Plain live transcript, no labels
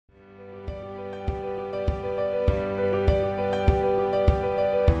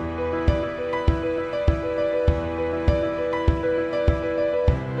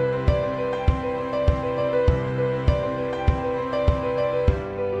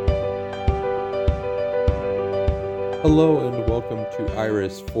Hello and welcome to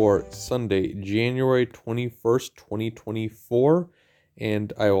Iris for Sunday, January 21st, 2024.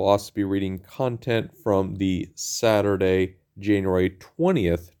 And I will also be reading content from the Saturday, January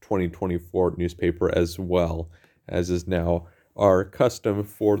 20th, 2024 newspaper as well, as is now our custom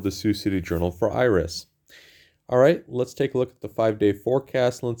for the Sioux City Journal for Iris. All right, let's take a look at the 5-day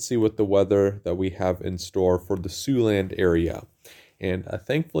forecast. Let's see what the weather that we have in store for the Siouxland area. And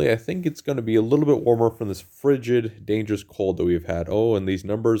thankfully, I think it's going to be a little bit warmer from this frigid, dangerous cold that we've had. Oh, and these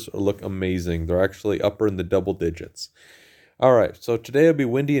numbers look amazing. They're actually upper in the double digits. All right, so today it'll be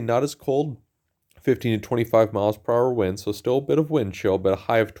windy and not as cold. 15 to 25 miles per hour wind, so still a bit of wind chill, but a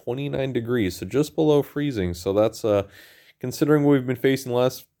high of 29 degrees, so just below freezing. So that's, considering what we've been facing the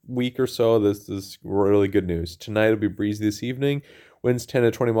last week or so, this is really good news. Tonight it'll be breezy this evening. Winds 10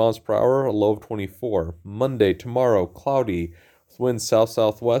 to 20 miles per hour, a low of 24. Monday, tomorrow, cloudy. Winds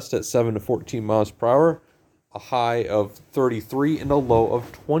south-southwest at 7 to 14 miles per hour, a high of 33 and a low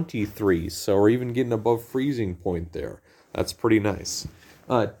of 23. So we're even getting above freezing point there. That's pretty nice.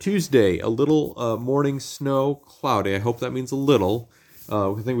 Tuesday, a little morning snow, cloudy. I hope that means a little.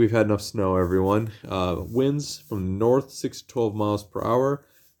 I think we've had enough snow, everyone. Winds from north 6 to 12 miles per hour,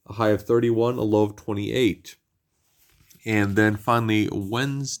 a high of 31, a low of 28. And then finally,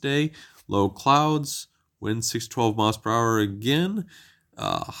 Wednesday, low clouds. Wind 6 to 12 miles per hour again,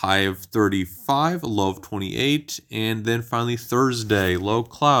 high of 35, a low of 28. And then finally Thursday, low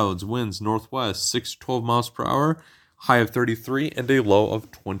clouds, winds northwest 6 to 12 miles per hour, high of 33 and a low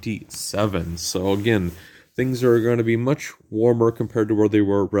of 27. So again, things are going to be much warmer compared to where they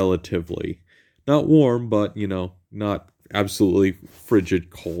were relatively. Not warm, but not absolutely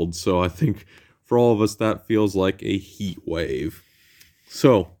frigid cold. So I think for all of us that feels like a heat wave.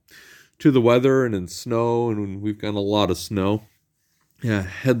 So to the weather and in snow, and we've got a lot of snow. Yeah,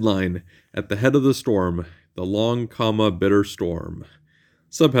 headline, at the head of the storm, the long, bitter storm.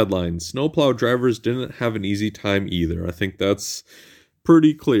 Subheadline, snowplow drivers didn't have an easy time either. I think that's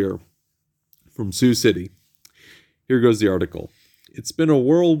pretty clear from Sioux City. Here goes the article. It's been a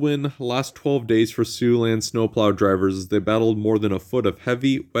whirlwind last 12 days for Siouxland snowplow drivers as they battled more than a foot of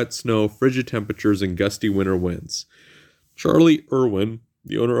heavy, wet snow, frigid temperatures, and gusty winter winds. Charlie Irwin,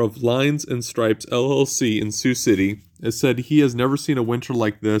 the owner of Lines and Stripes LLC in Sioux City, has said he has never seen a winter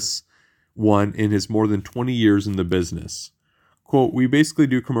like this one in his more than 20 years in the business. Quote, we basically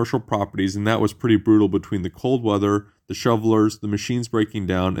do commercial properties, and that was pretty brutal between the cold weather, the shovelers, the machines breaking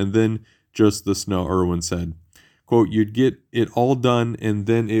down, and then just the snow, Irwin said. Quote, you'd get it all done, and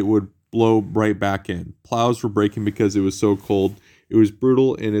then it would blow right back in. Plows were breaking because it was so cold. It was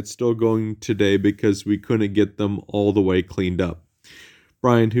brutal, and it's still going today because we couldn't get them all the way cleaned up.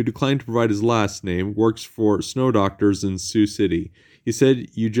 Brian, who declined to provide his last name, works for Snow Doctors in Sioux City. He said,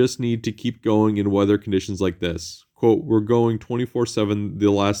 you just need to keep going in weather conditions like this. Quote, we're going 24/7 the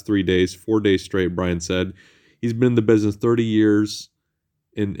last 3 days, 4 days straight, Brian said. He's been in the business 30 years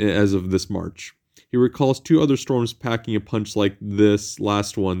as of this March. He recalls 2 other storms packing a punch like this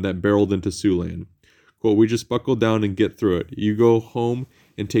last one that barreled into Siouxland. Quote, we just buckle down and get through it. You go home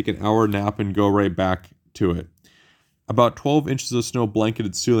and take an hour nap and go right back to it. About 12 inches of snow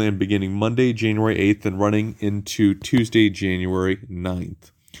blanketed Siouxland beginning Monday, January 8th and running into Tuesday, January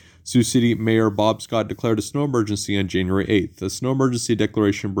 9th. Sioux City Mayor Bob Scott declared a snow emergency on January 8th. The snow emergency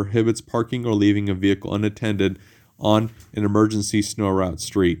declaration prohibits parking or leaving a vehicle unattended on an emergency snow route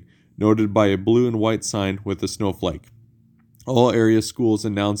street, noted by a blue and white sign with a snowflake. All area schools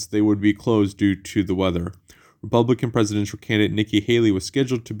announced they would be closed due to the weather. Republican presidential candidate Nikki Haley was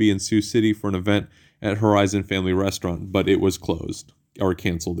scheduled to be in Sioux City for an event at Horizon Family Restaurant, but it was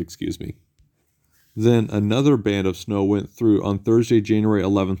canceled. Then another band of snow went through on Thursday, January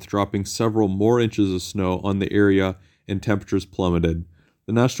 11th, dropping several more inches of snow on the area and temperatures plummeted.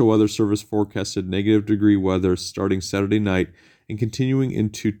 The National Weather Service forecasted negative degree weather starting Saturday night and continuing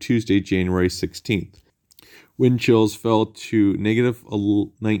into Tuesday, January 16th. Wind chills fell to negative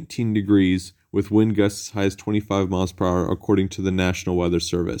 19 degrees with wind gusts as high as 25 miles per hour, according to the National Weather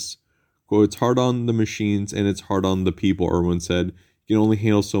Service. Quote, it's hard on the machines and it's hard on the people, Irwin said. You can only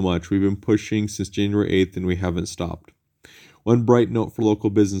handle so much. We've been pushing since January 8th and we haven't stopped. One bright note for local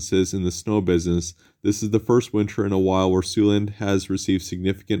businesses in the snow business, this is the first winter in a while where Siouxland has received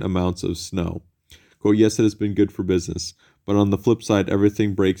significant amounts of snow. Quote, yes, it has been good for business, but on the flip side,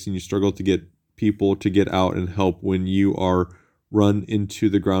 everything breaks and you struggle to get people to get out and help when you are run into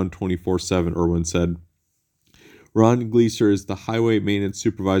the ground 24/7, Irwin said. Ron Gleaser is the highway maintenance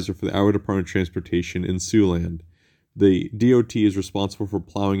supervisor for the Iowa Department of Transportation in Siouxland. The DOT is responsible for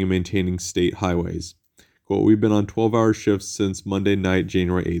plowing and maintaining state highways. Quote, we've been on 12-hour shifts since Monday night,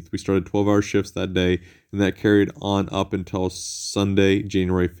 January 8th. We started 12-hour shifts that day, and that carried on up until Sunday,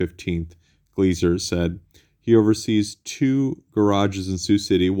 January 15th, Gleaser said. He oversees 2 garages in Sioux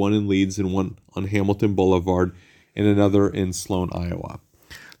City, one in Leeds and one on Hamilton Boulevard, and another in Sloan, Iowa.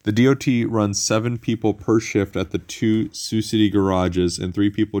 The DOT runs 7 people per shift at the 2 Sioux City garages and 3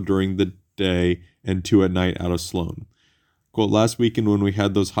 people during the day and 2 at night out of Sloan. Quote, last weekend when we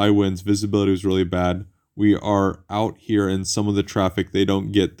had those high winds, visibility was really bad. We are out here and some of the traffic, they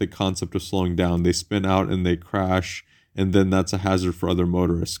don't get the concept of slowing down. They spin out and they crash, and then that's a hazard for other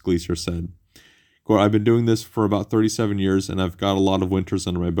motorists, Gleaser said. Quote, I've been doing this for about 37 years and I've got a lot of winters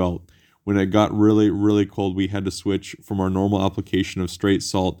under my belt. When it got really, really cold, we had to switch from our normal application of straight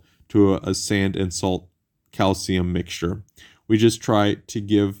salt to a sand and salt calcium mixture. We just try to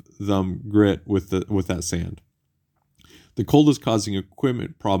give them grit with that sand. The cold is causing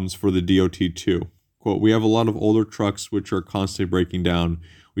equipment problems for the DOT too. Quote, we have a lot of older trucks which are constantly breaking down.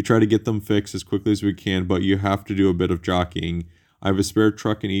 We try to get them fixed as quickly as we can, but you have to do a bit of jockeying. I have a spare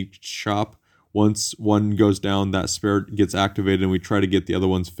truck in each shop. Once one goes down, that spare gets activated and we try to get the other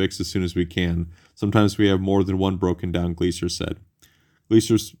ones fixed as soon as we can. Sometimes we have more than one broken down, Gleaser said.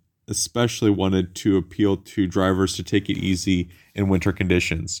 Gleaser especially wanted to appeal to drivers to take it easy in winter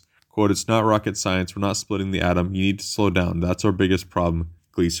conditions. Quote, it's not rocket science. We're not splitting the atom. You need to slow down. That's our biggest problem,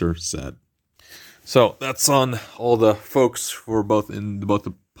 Gleaser said. So that's on all the folks who are both in both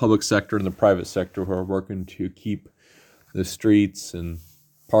the public sector and the private sector who are working to keep the streets and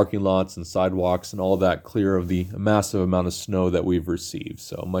parking lots and sidewalks and all that clear of the massive amount of snow that we've received.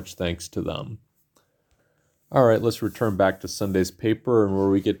 So much thanks to them. All right, let's return back to Sunday's paper and where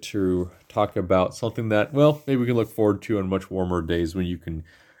we get to talk about something that, well, maybe we can look forward to on much warmer days when you can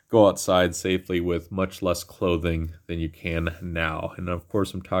go outside safely with much less clothing than you can now. And of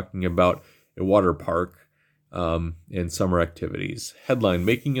course, I'm talking about a water park and summer activities. Headline,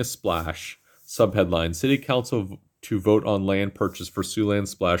 Making a Splash. Subheadline, City Council to vote on land purchase for Siouxland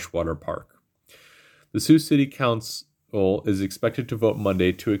Splash Water Park. The Sioux City Council is expected to vote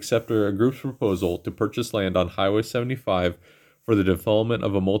Monday to accept a group's proposal to purchase land on Highway 75 for the development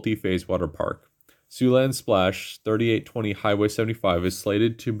of a multi-phase water park. Siouxland Splash 3820 Highway 75 is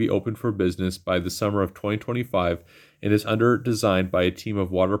slated to be open for business by the summer of 2025 and is under designed by a team of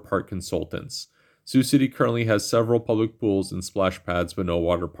water park consultants. Sioux City currently has several public pools and splash pads but no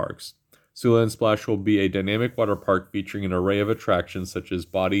water parks. Siouxland Splash will be a dynamic water park featuring an array of attractions such as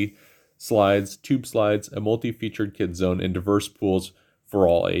body slides, tube slides, a multi-featured kids zone, and diverse pools for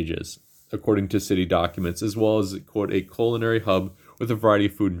all ages, according to city documents, as well as, quote, a culinary hub with a variety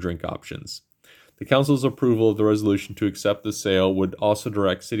of food and drink options. The council's approval of the resolution to accept the sale would also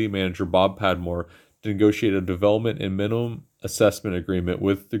direct city manager Bob Padmore to negotiate a development and minimum assessment agreement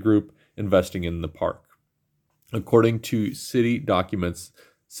with the group investing in the park. According to city documents,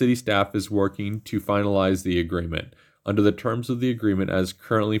 city staff is working to finalize the agreement. Under the terms of the agreement as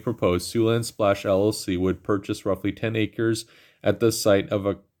currently proposed, Siouxland Splash LLC would purchase roughly 10 acres at the site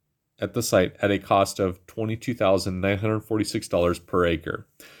at a cost of $22,946 per acre.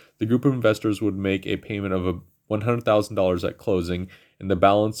 The group of investors would make a payment of $100,000 at closing, and the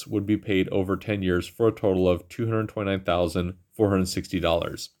balance would be paid over 10 years for a total of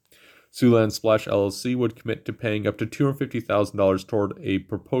 $229,460. Siouxland Splash LLC would commit to paying up to $250,000 toward a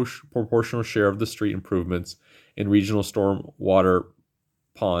proportional share of the street improvements and regional storm water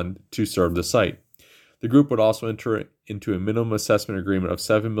pond to serve the site. The group would also enter into a minimum assessment agreement of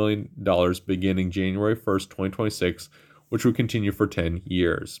 $7 million beginning January 1st, 2026, which would continue for 10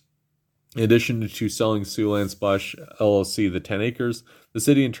 years. In addition to selling Siouxland Splash LLC the 10 acres, the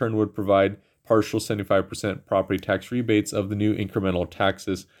city in turn would provide partial 75% property tax rebates of the new incremental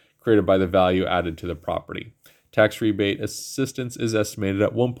taxes created by the value added to the property. Tax rebate assistance is estimated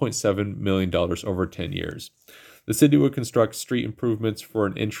at $1.7 million over 10 years. The city would construct street improvements for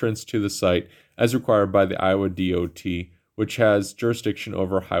an entrance to the site as required by the Iowa DOT, which has jurisdiction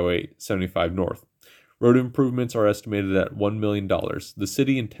over Highway 75 North. Road improvements are estimated at $1 million. The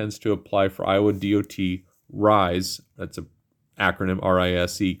city intends to apply for Iowa DOT RISE, that's an acronym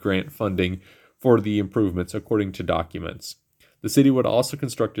RISE, grant funding for the improvements, according to documents. The city would also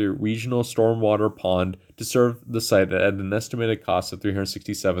construct a regional stormwater pond to serve the site at an estimated cost of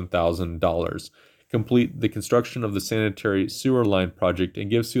 $367,000, complete the construction of the sanitary sewer line project, and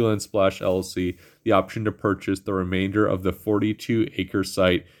give Siouxland Splash LLC the option to purchase the remainder of the 42-acre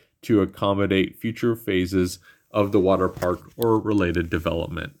site to accommodate future phases of the water park or related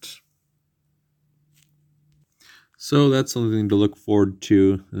development. So that's something to look forward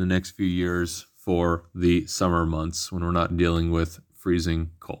to in the next few years for the summer months when we're not dealing with freezing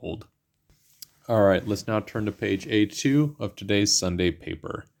cold. All right, let's now turn to page A2 of today's Sunday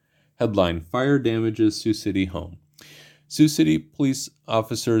paper. Headline: Fire damages Sioux City home. A Sioux City police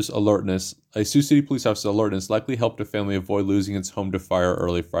officer's alertness likely helped a family avoid losing its home to fire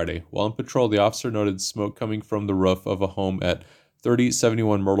early Friday. While on patrol, the officer noted smoke coming from the roof of a home at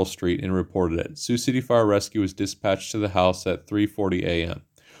 3071 Myrtle Street and reported it. Sioux City Fire Rescue was dispatched to the house at 3:40 a.m.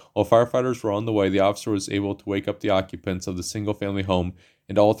 While firefighters were on the way, the officer was able to wake up the occupants of the single-family home,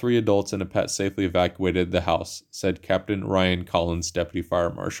 and all 3 adults and a pet safely evacuated the house, said Captain Ryan Collins, deputy fire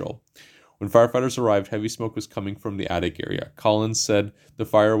marshal. When firefighters arrived, heavy smoke was coming from the attic area. Collins said the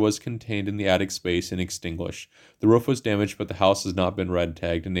fire was contained in the attic space and extinguished. The roof was damaged, but the house has not been red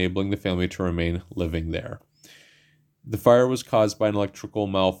tagged, enabling the family to remain living there. The fire was caused by an electrical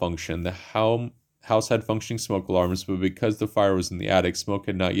malfunction. The house had functioning smoke alarms, but because the fire was in the attic, smoke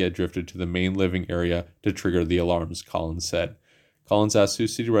had not yet drifted to the main living area to trigger the alarms, Collins said. Collins asked Sioux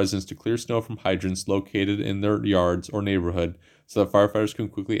City residents to clear snow from hydrants located in their yards or neighborhood so that firefighters can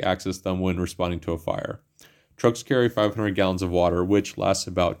quickly access them when responding to a fire. Trucks carry 500 gallons of water, which lasts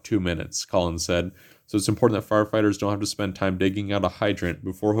about 2 minutes, Collins said, so it's important that firefighters don't have to spend time digging out a hydrant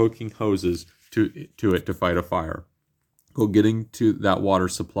before hooking hoses to it to fight a fire. Getting to that water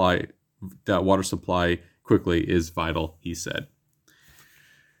supply quickly is vital, he said.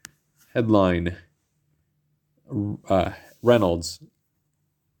 Headline: Reynolds,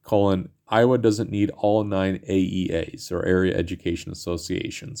 Iowa doesn't need all 9 AEAs, or Area Education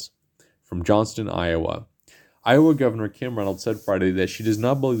Associations. From Johnston, Iowa. Iowa Governor Kim Reynolds said Friday that she does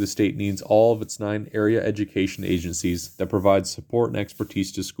not believe the state needs all of its 9 area education agencies that provide support and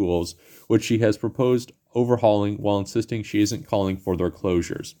expertise to schools, which she has proposed overhauling while insisting she isn't calling for their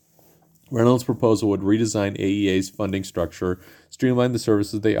closures. Reynolds' proposal would redesign AEA's funding structure, streamline the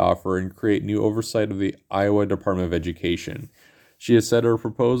services they offer, and create new oversight of the Iowa Department of Education. She has said her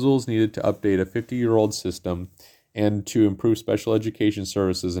proposals needed to update a 50-year-old system and to improve special education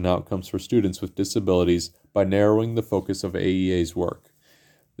services and outcomes for students with disabilities by narrowing the focus of AEA's work.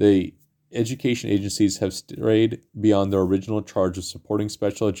 The education agencies have strayed beyond their original charge of supporting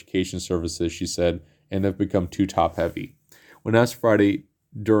special education services, she said, and have become too top-heavy. When asked Friday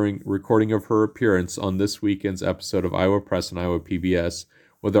during recording of her appearance on this weekend's episode of Iowa Press and Iowa PBS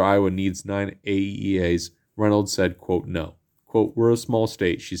whether Iowa needs 9 AEAs, Reynolds said, quote, no. Quote, we're a small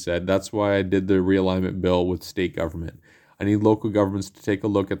state, she said. That's why I did the realignment bill with state government. I need local governments to take a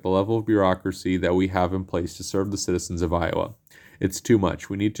look at the level of bureaucracy that we have in place to serve the citizens of Iowa. It's too much.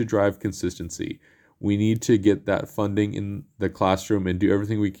 We need to drive consistency. We need to get that funding in the classroom and do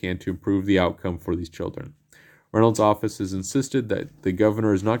everything we can to improve the outcome for these children. Reynolds' office has insisted that the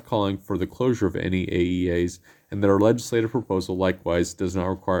governor is not calling for the closure of any AEAs and that our legislative proposal likewise does not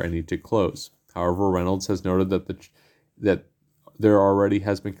require any to close. However, Reynolds has noted that there already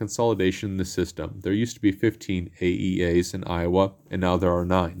has been consolidation in the system. There used to be 15 AEAs in Iowa, and now there are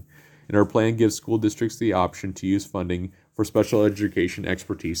 9. And our plan gives school districts the option to use funding for special education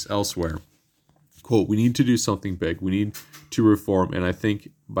expertise elsewhere. Quote, we need to do something big. We need to reform, and I think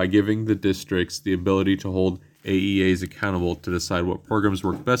by giving the districts the ability to hold AEAs accountable to decide what programs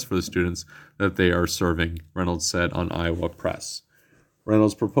work best for the students that they are serving, Reynolds said on Iowa Press.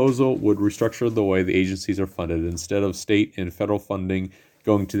 Reynolds' proposal would restructure the way the agencies are funded. Instead of state and federal funding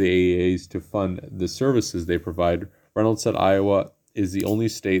going to the AEAs to fund the services they provide, Reynolds said Iowa is the only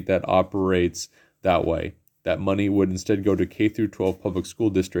state that operates that way. That money would instead go to K-12 public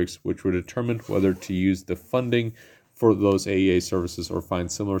school districts, which would determine whether to use the funding for those AEA services or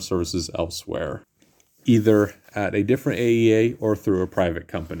find similar services elsewhere, either at a different AEA or through a private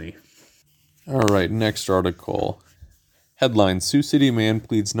company. All right, next article. Headline, Sioux City man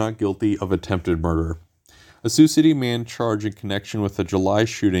pleads not guilty of attempted murder. A Sioux City man charged in connection with a July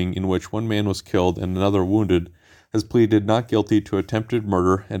shooting in which one man was killed and another wounded has pleaded not guilty to attempted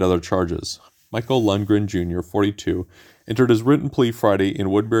murder and other charges. Michael Lundgren Jr., 42, entered his written plea Friday in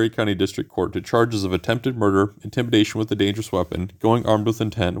Woodbury County District Court to charges of attempted murder, intimidation with a dangerous weapon, going armed with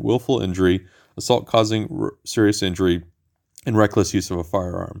intent, willful injury, assault causing serious injury, and reckless use of a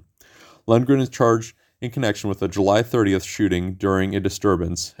firearm. Lundgren is charged in connection with a July 30th shooting during a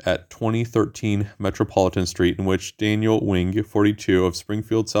disturbance at 2013 Metropolitan Street in which Daniel Wing, 42, of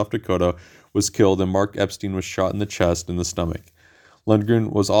Springfield, South Dakota, was killed and Mark Epstein was shot in the chest and the stomach.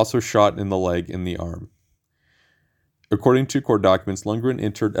 Lundgren was also shot in the leg and the arm. According to court documents, Lundgren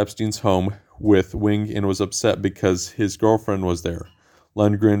entered Epstein's home with Wing and was upset because his girlfriend was there.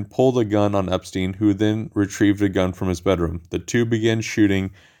 Lundgren pulled a gun on Epstein, who then retrieved a gun from his bedroom. The two began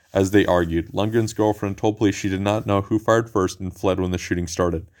shooting as they argued. Lundgren's girlfriend told police she did not know who fired first and fled when the shooting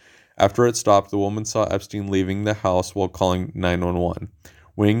started. After it stopped, the woman saw Epstein leaving the house while calling 911.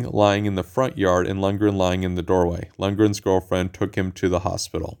 Wing lying in the front yard and Lundgren lying in the doorway. Lundgren's girlfriend took him to the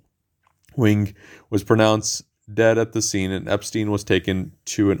hospital. Wing was pronounced dead at the scene, and Epstein was taken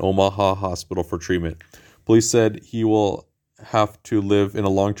to an Omaha hospital for treatment. Police said he will have to live in a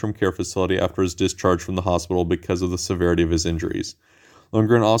long-term care facility after his discharge from the hospital because of the severity of his injuries.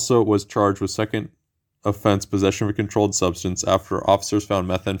 Lundgren also was charged with second offense possession of a controlled substance after officers found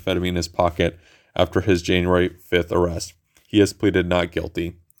methamphetamine in his pocket after his January 5th arrest. He has pleaded not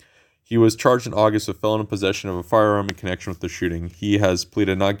guilty. He was charged in August with felon in possession of a firearm in connection with the shooting. He has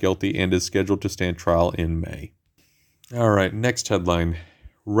pleaded not guilty and is scheduled to stand trial in May. All right, next headline.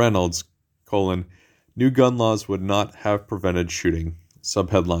 Reynolds, new gun laws would not have prevented shooting.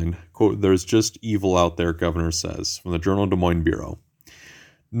 Subheadline, quote, there's just evil out there, governor says, from the Journal Des Moines Bureau.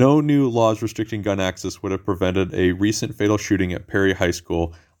 No new laws restricting gun access would have prevented a recent fatal shooting at Perry High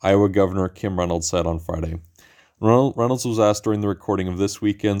School, Iowa Governor Kim Reynolds said on Friday. Reynolds was asked during the recording of this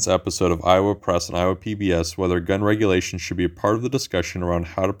weekend's episode of Iowa Press and Iowa PBS whether gun regulation should be a part of the discussion around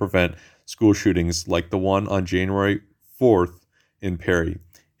how to prevent school shootings like the one on January 4th in Perry,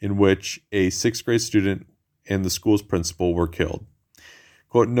 in which a sixth grade student and the school's principal were killed.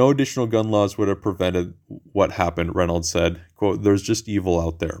 Quote, no additional gun laws would have prevented what happened, Reynolds said. Quote, there's just evil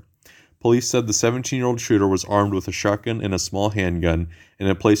out there. Police said the 17-year-old shooter was armed with a shotgun and a small handgun and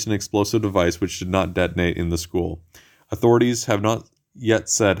had placed an explosive device which did not detonate in the school. Authorities have not yet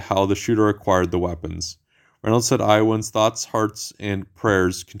said how the shooter acquired the weapons. Reynolds said Iowans' thoughts, hearts, and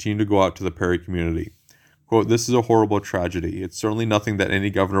prayers continue to go out to the Perry community. Quote, this is a horrible tragedy. It's certainly nothing that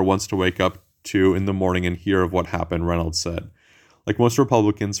any governor wants to wake up to in the morning and hear of what happened, Reynolds said. Like most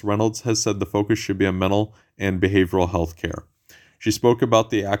Republicans, Reynolds has said the focus should be on mental and behavioral health care. She spoke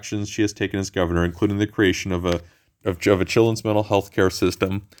about the actions she has taken as governor, including the creation of a children's mental health care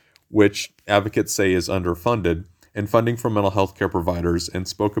system, which advocates say is underfunded, and funding for mental health care providers, and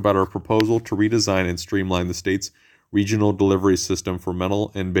spoke about her proposal to redesign and streamline the state's regional delivery system for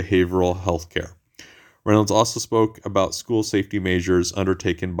mental and behavioral health care. Reynolds also spoke about school safety measures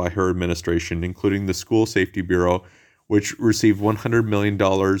undertaken by her administration, including the School Safety Bureau, which received $100 million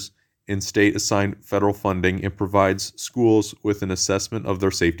in state-assigned federal funding and provides schools with an assessment of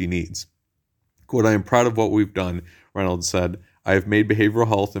their safety needs. Quote, I am proud of what we've done, Reynolds said. I have made behavioral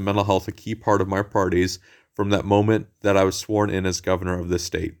health and mental health a key part of my priorities from that moment that I was sworn in as governor of this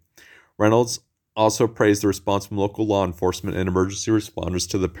state. Reynolds also praised the response from local law enforcement and emergency responders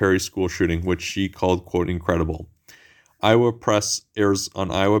to the Perry school shooting, which she called, quote, incredible. Iowa Press airs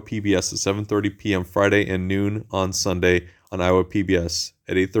on Iowa PBS at 7:30 p.m. Friday and noon on Sunday on Iowa PBS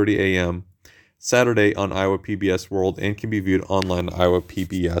at 8:30 a.m. Saturday on Iowa PBS World and can be viewed online at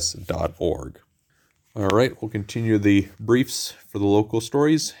iowapbs.org. All right, we'll continue the briefs for the local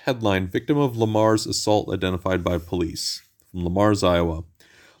stories. Headline, victim of Lamar's assault identified by police. From Lamar's, Iowa.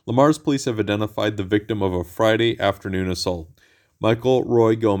 Lamar's police have identified the victim of a Friday afternoon assault. Michael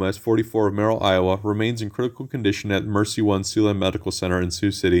Roy Gomez, 44 of Merrill, Iowa, remains in critical condition at Mercy One Siouxland Medical Center in Sioux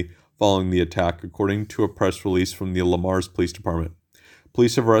City following the attack, according to a press release from the Lamar's Police Department.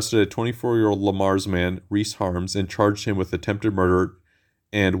 Police have arrested a 24-year-old Lamar's man, Reese Harms, and charged him with attempted murder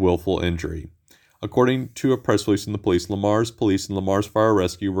and willful injury. According to a press release from the police, Lamar's Police and Lamar's Fire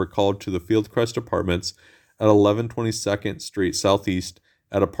Rescue were called to the Fieldcrest Apartments at 1122nd Street Southeast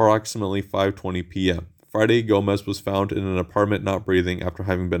at approximately 5:20 p.m. Friday, Gomez was found in an apartment not breathing after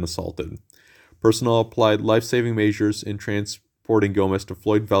having been assaulted. Personnel applied life-saving measures in transporting Gomez to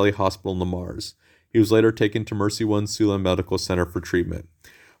Floyd Valley Hospital in Lamar's. He was later taken to Mercy One Siouxland Medical Center for treatment.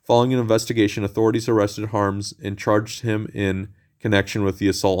 Following an investigation, authorities arrested Harms and charged him in connection with the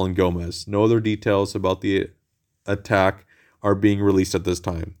assault on Gomez. No other details about the attack are being released at this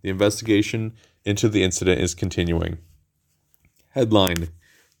time. The investigation into the incident is continuing. Headline,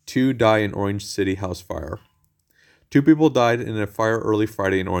 2 die in Orange City house fire. 2 people died in a fire early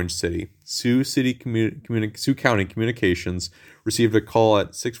Friday in Orange City. Sioux County Communications received a call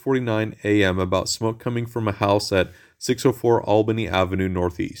at 6:49 a.m. about smoke coming from a house at 604 Albany Avenue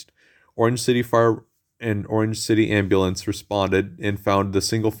Northeast. Orange City Fire and Orange City Ambulance responded and found the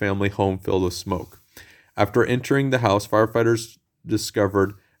single-family home filled with smoke. After entering the house, firefighters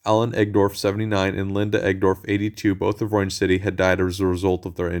discovered Alan Egdorf, 79, and Linda Egdorf, 82, both of Orange City, had died as a result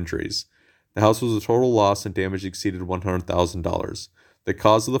of their injuries. The house was a total loss and damage exceeded $100,000. The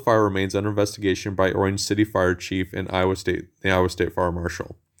cause of the fire remains under investigation by Orange City Fire Chief and the Iowa State Fire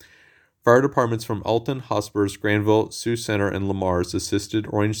Marshal. Fire departments from Alton, Hospers, Granville, Sioux Center, and Lamar's assisted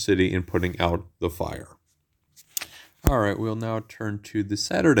Orange City in putting out the fire. All right, we'll now turn to the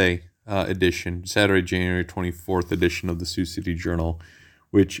Saturday edition, Saturday, January 24th edition of the Sioux City Journal,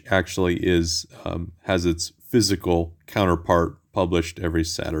 which actually has its physical counterpart published every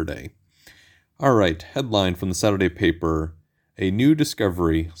Saturday. All right, headline from the Saturday paper. A new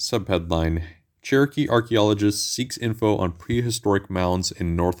discovery, subheadline, Cherokee archaeologist seeks info on prehistoric mounds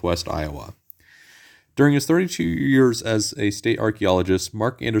in northwest Iowa. During his 32 years as a state archaeologist,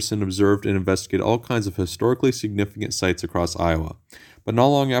 Mark Anderson observed and investigated all kinds of historically significant sites across Iowa. But not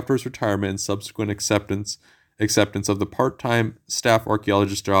long after his retirement and subsequent acceptance of the part-time staff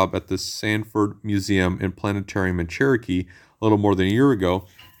archaeologist job at the Sanford Museum and Planetarium in Cherokee a little more than a year ago,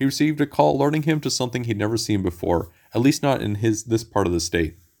 he received a call alerting him to something he'd never seen before, at least not in this part of the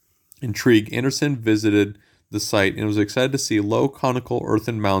state. Intrigued, Anderson visited the site and was excited to see low conical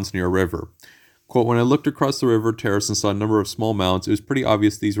earthen mounds near a river. Quote, when I looked across the river terrace and saw a number of small mounds, it was pretty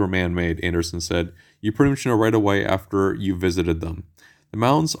obvious these were man-made, Anderson said. You pretty much know right away after you visited them. The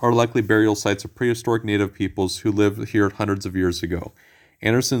mounds are likely burial sites of prehistoric native peoples who lived here hundreds of years ago.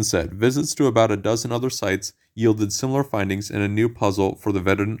 Anderson said, visits to about a dozen other sites yielded similar findings and a new puzzle for the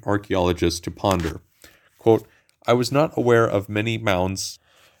veteran archaeologist to ponder. Quote, I was not aware of many mounds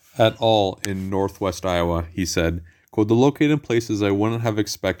at all in northwest Iowa, he said. Quote, they're located in places I wouldn't have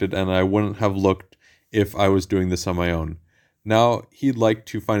expected and I wouldn't have looked if I was doing this on my own. Now he'd like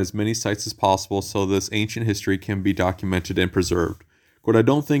to find as many sites as possible so this ancient history can be documented and preserved. Quote, I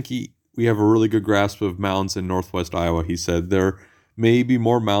don't think we have a really good grasp of mounds in northwest Iowa, he said. There may be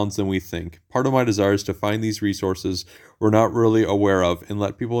more mounds than we think. Part of my desire is to find these resources we're not really aware of and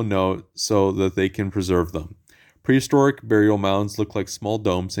let people know so that they can preserve them. Prehistoric burial mounds look like small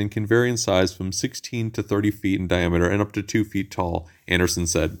domes and can vary in size from 16 to 30 feet in diameter and up to 2 feet tall, Anderson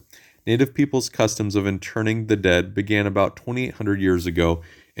said. Native people's customs of interring the dead began about 2,800 years ago,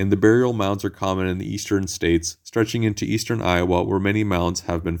 and the burial mounds are common in the eastern states, stretching into eastern Iowa where many mounds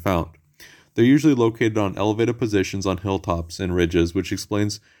have been found. They're usually located on elevated positions on hilltops and ridges, which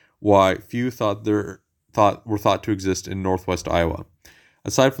explains why few were thought to exist in northwest Iowa.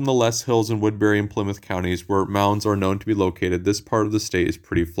 Aside from the Les Hills and Woodbury and Plymouth counties, where mounds are known to be located, this part of the state is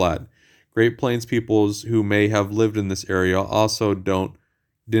pretty flat. Great Plains peoples who may have lived in this area also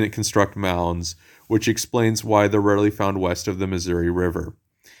didn't construct mounds, which explains why they're rarely found west of the Missouri River.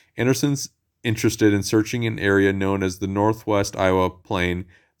 Anderson's interested in searching an area known as the Northwest Iowa Plain,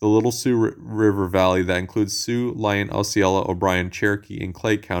 the Little Sioux River Valley that includes Sioux, Lyon, Osceola, O'Brien, Cherokee, and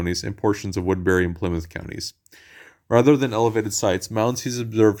Clay counties, and portions of Woodbury and Plymouth counties. Rather than elevated sites, mounds he's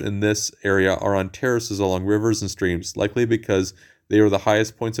observed in this area are on terraces along rivers and streams, likely because they are the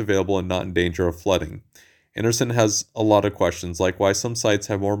highest points available and not in danger of flooding. Anderson has a lot of questions, like why some sites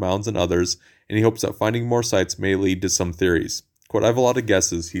have more mounds than others, and he hopes that finding more sites may lead to some theories. Quote, I have a lot of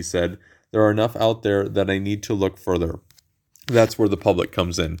guesses, he said. There are enough out there that I need to look further. That's where the public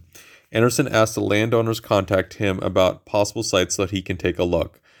comes in. Anderson asked the landowners contact him about possible sites so that he can take a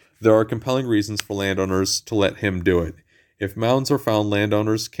look. There are compelling reasons for landowners to let him do it. If mounds are found,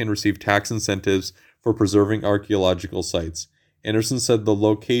 landowners can receive tax incentives for preserving archaeological sites. Anderson said the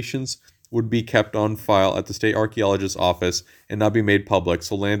locations would be kept on file at the state archaeologist's office and not be made public,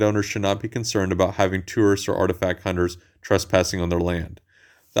 so landowners should not be concerned about having tourists or artifact hunters trespassing on their land.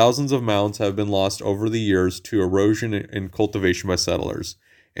 Thousands of mounds have been lost over the years to erosion and cultivation by settlers.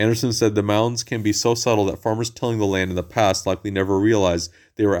 Anderson said the mounds can be so subtle that farmers tilling the land in the past likely never realized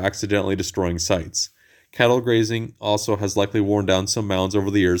they were accidentally destroying sites. Cattle grazing also has likely worn down some mounds over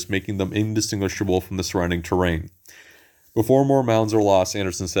the years, making them indistinguishable from the surrounding terrain. Before more mounds are lost,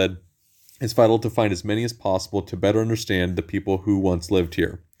 Anderson said, it's vital to find as many as possible to better understand the people who once lived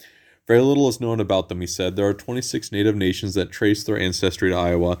here. Very little is known about them, he said. There are 26 native nations that trace their ancestry to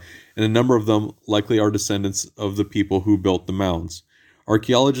Iowa, and a number of them likely are descendants of the people who built the mounds.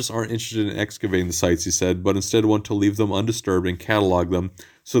 Archaeologists aren't interested in excavating the sites, he said, but instead want to leave them undisturbed and catalog them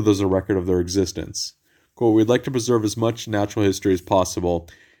so there's a record of their existence. Quote, we'd like to preserve as much natural history as possible,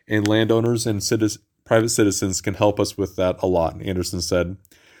 and landowners and private citizens can help us with that a lot, Anderson said.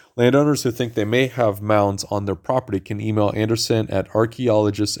 Landowners who think they may have mounds on their property can email Anderson at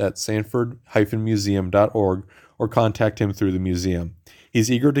archaeologist@sanford-museum.org or contact him through the museum.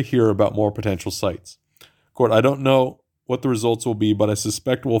 He's eager to hear about more potential sites. Quote, I don't know what the results will be, but I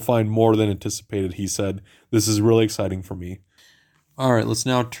suspect we'll find more than anticipated, he said. This is really exciting for me. All right, let's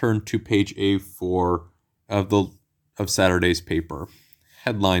now turn to page A4 of Saturday's paper.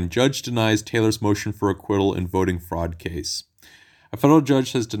 Headline, Judge denies Taylor's motion for acquittal in voting fraud case. A federal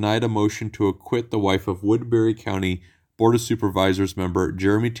judge has denied a motion to acquit the wife of Woodbury County Board of Supervisors member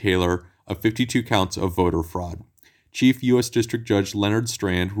Jeremy Taylor of 52 counts of voter fraud. Chief U.S. District Judge Leonard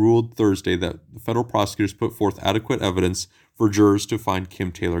Strand ruled Thursday that the federal prosecutors put forth adequate evidence for jurors to find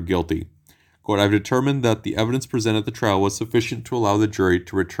Kim Taylor guilty. Quote, I've determined that the evidence presented at the trial was sufficient to allow the jury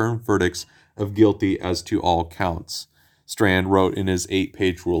to return verdicts of guilty as to all counts. Strand wrote in his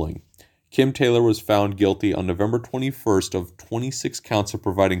 8-page ruling. Kim Taylor was found guilty on November 21st of 26 counts of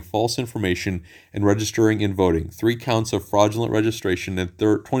providing false information and registering and voting, 3 counts of fraudulent registration, and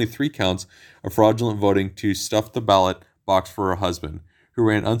 23 counts of fraudulent voting to stuff the ballot box for her husband, who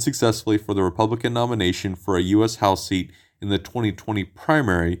ran unsuccessfully for the Republican nomination for a U.S. House seat in the 2020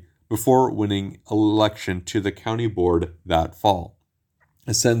 primary before winning election to the county board that fall.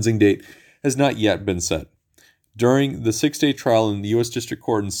 A sentencing date has not yet been set. During the 6-day trial in the U.S. District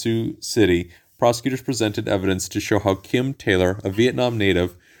Court in Sioux City, prosecutors presented evidence to show how Kim Taylor, a Vietnam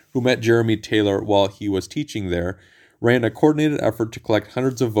native who met Jeremy Taylor while he was teaching there, ran a coordinated effort to collect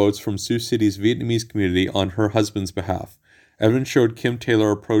hundreds of votes from Sioux City's Vietnamese community on her husband's behalf. Evidence showed Kim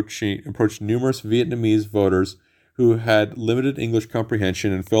Taylor approached numerous Vietnamese voters who had limited English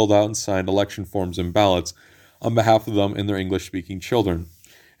comprehension and filled out and signed election forms and ballots on behalf of them and their English-speaking children.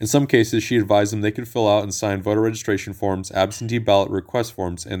 In some cases, she advised them they could fill out and sign voter registration forms, absentee ballot request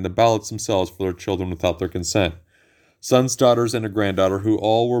forms, and the ballots themselves for their children without their consent. Sons, daughters, and a granddaughter, who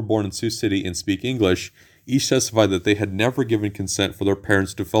all were born in Sioux City and speak English, each testified that they had never given consent for their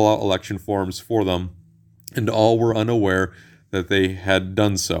parents to fill out election forms for them, and all were unaware that they had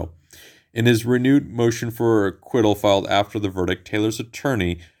done so. In his renewed motion for acquittal filed after the verdict, Taylor's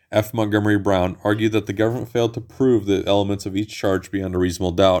attorney, F. Montgomery Brown, argued that the government failed to prove the elements of each charge beyond a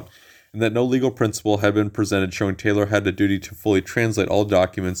reasonable doubt, and that no legal principle had been presented showing Taylor had a duty to fully translate all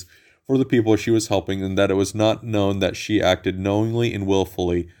documents for the people she was helping, and that it was not known that she acted knowingly and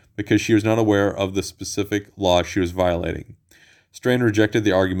willfully because she was not aware of the specific law she was violating. Strand rejected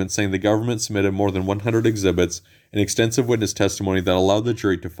the argument, saying the government submitted more than 100 exhibits and extensive witness testimony that allowed the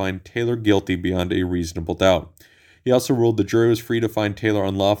jury to find Taylor guilty beyond a reasonable doubt. He also ruled the jury was free to find Taylor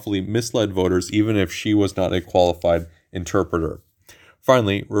unlawfully misled voters even if she was not a qualified interpreter.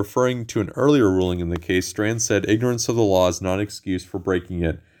 Finally, referring to an earlier ruling in the case, Strand said ignorance of the law is not an excuse for breaking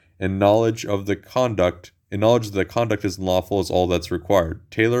it, and knowledge that the conduct is unlawful is all that's required.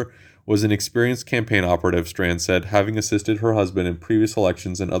 Taylor was an experienced campaign operative, Strand said, having assisted her husband in previous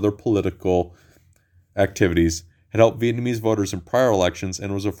elections and other political activities, had helped Vietnamese voters in prior elections,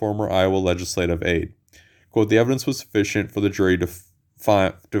 and was a former Iowa legislative aide. Quote, the evidence was sufficient for the jury to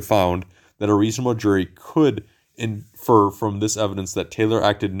found that a reasonable jury could infer from this evidence that Taylor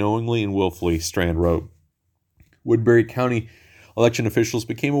acted knowingly and willfully, Strand wrote. Woodbury County election officials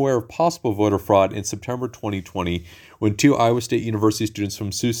became aware of possible voter fraud in September 2020 when 2 Iowa State University students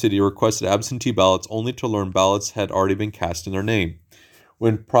from Sioux City requested absentee ballots only to learn ballots had already been cast in their name.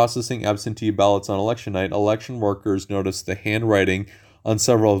 When processing absentee ballots on election night, election workers noticed the handwriting on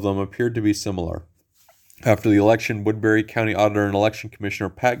several of them appeared to be similar. After the election, Woodbury County Auditor and Election Commissioner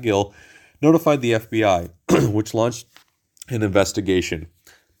Pat Gill notified the FBI, which launched an investigation.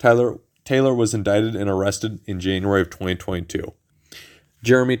 Taylor was indicted and arrested in January of 2022.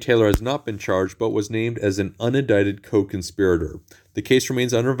 Jeremy Taylor has not been charged, but was named as an unindicted co-conspirator. The case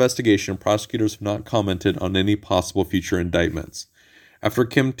remains under investigation, and prosecutors have not commented on any possible future indictments. After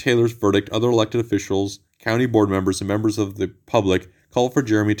Kim Taylor's verdict, other elected officials, county board members, and members of the public called for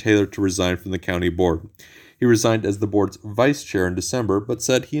Jeremy Taylor to resign from the county board. He resigned as the board's vice chair in December, but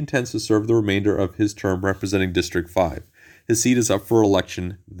said he intends to serve the remainder of his term representing District 5. His seat is up for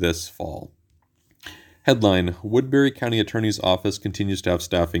election this fall. Headline: Woodbury County Attorney's Office continues to have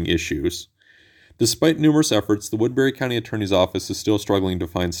staffing issues. Despite numerous efforts, the Woodbury County Attorney's Office is still struggling to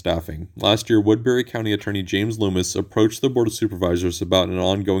find staffing. Last year, Woodbury County Attorney James Loomis approached the Board of Supervisors about an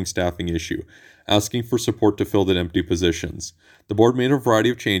ongoing staffing issue, asking for support to fill the empty positions. The board made a variety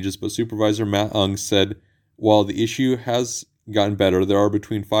of changes, but Supervisor Matt Ung said while the issue has gotten better, there are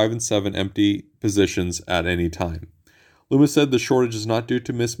between 5 and 7 empty positions at any time. Loomis said the shortage is not due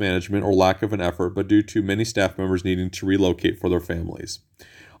to mismanagement or lack of an effort, but due to many staff members needing to relocate for their families.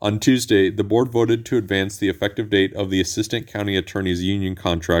 On Tuesday, the board voted to advance the effective date of the Assistant County Attorney's union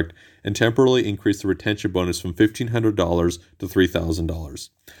contract and temporarily increase the retention bonus from $1,500 to $3,000.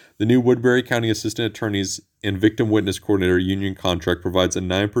 The new Woodbury County Assistant Attorneys and Victim Witness Coordinator union contract provides a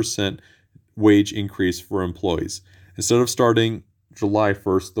 9% wage increase for employees. Instead of starting July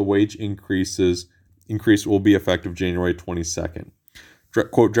 1st, the wage increase will be effective January 22nd.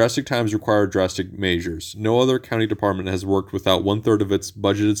 Quote, drastic times require drastic measures. No other county department has worked without 1/3 of its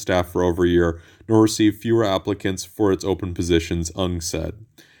budgeted staff for over a year, nor received fewer applicants for its open positions, Ung said.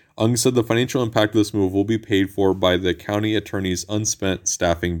 Ung said the financial impact of this move will be paid for by the county attorney's unspent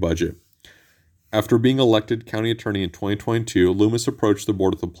staffing budget. After being elected county attorney in 2022, Loomis approached the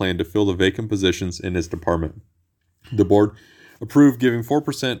board with a plan to fill the vacant positions in his department. The board approved giving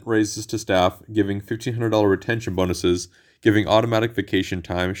 4% raises to staff, giving $1,500 retention bonuses, giving automatic vacation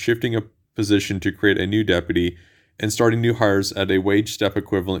time, shifting a position to create a new deputy, and starting new hires at a wage step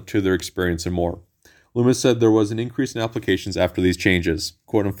equivalent to their experience and more. Loomis said there was an increase in applications after these changes.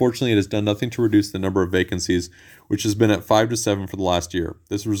 Quote, unfortunately, it has done nothing to reduce the number of vacancies, which has been at 5 to 7 for the last year.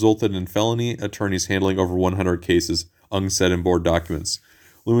 This resulted in felony attorneys handling over 100 cases, Ung said in board documents.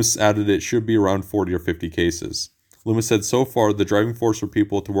 Loomis added it should be around 40 or 50 cases. Loomis said so far the driving force for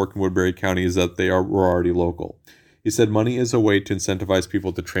people to work in Woodbury County is that were already local. He said money is a way to incentivize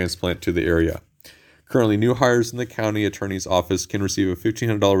people to transplant to the area. Currently, new hires in the county attorney's office can receive a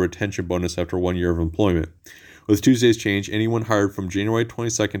 $1,500 retention bonus after 1 year of employment. With Tuesday's change, anyone hired from January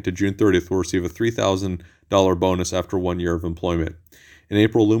 22nd to June 30th will receive a $3,000 bonus after 1 year of employment. In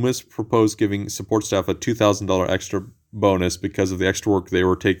April, Loomis proposed giving support staff a $2,000 extra bonus because of the extra work they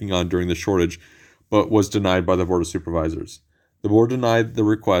were taking on during the shortage, but was denied by the Board of Supervisors. The board denied the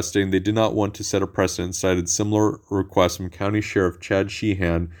request, stating they did not want to set a precedent, and cited similar requests from County Sheriff Chad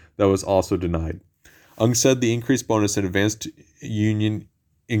Sheehan that was also denied. Ung said the increased bonus and advanced union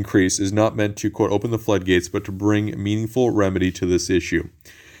increase is not meant to, quote, open the floodgates, but to bring meaningful remedy to this issue.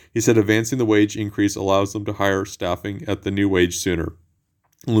 He said advancing the wage increase allows them to hire staffing at the new wage sooner.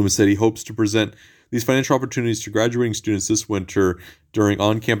 Loomis said he hopes to present these financial opportunities to graduating students this winter during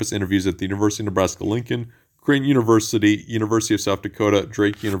on-campus interviews at the University of Nebraska-Lincoln, Creighton University, University of South Dakota,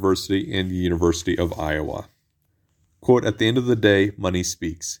 Drake University, and the University of Iowa. Quote, at the end of the day, money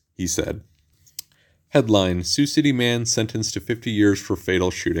speaks, he said. Headline, Sioux City man sentenced to 50 years for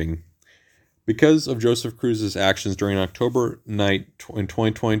fatal shooting. Because of Joseph Cruz's actions during October night in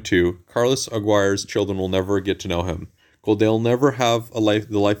 2022, Carlos Aguirre's children will never get to know him. Quote, they'll never have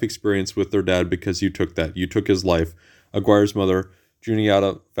the life experience with their dad because you took that. You took his life, Aguirre's mother,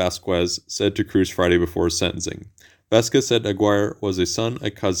 Juniata Vasquez, said to Cruz Friday before his sentencing. Vasquez said Aguirre was a son,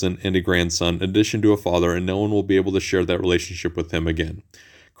 a cousin, and a grandson, in addition to a father, and no one will be able to share that relationship with him again.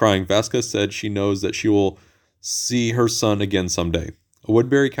 Crying, Vasquez said she knows that she will see her son again someday. A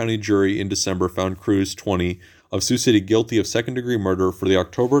Woodbury County jury in December found Cruz, 20, of Sioux City guilty of second-degree murder for the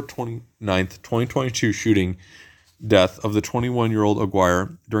October 29, 2022 shooting death of the 21-year-old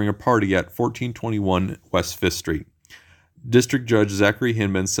Aguirre during a party at 1421 West 5th Street. District Judge Zachary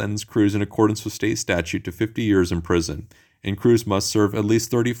Hinman sentenced Cruz in accordance with state statute to 50 years in prison, and Cruz must serve at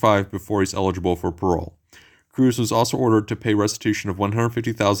least 35 before he's eligible for parole. Cruz was also ordered to pay restitution of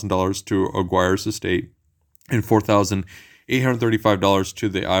 $150,000 to Aguirre's estate and $4,835 to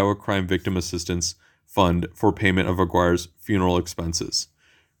the Iowa Crime Victim Assistance Fund for payment of Aguirre's funeral expenses.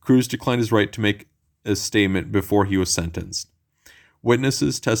 Cruz declined his right to make a statement before he was sentenced.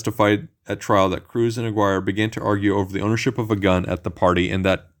 Witnesses testified at trial that Cruz and Aguirre began to argue over the ownership of a gun at the party and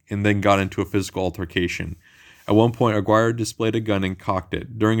then got into a physical altercation. At one point, Aguirre displayed a gun and cocked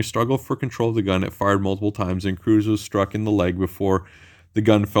it. During a struggle for control of the gun, it fired multiple times, and Cruz was struck in the leg before the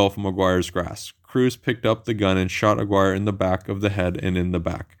gun fell from Aguirre's grasp. Cruz picked up the gun and shot Aguirre in the back of the head and in the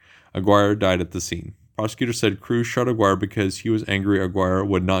back. Aguirre died at the scene. Prosecutors said Cruz shot Aguirre because he was angry Aguirre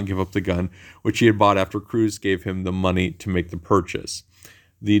would not give up the gun, which he had bought after Cruz gave him the money to make the purchase.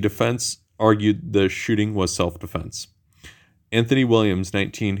 The defense argued the shooting was self-defense. Anthony Williams,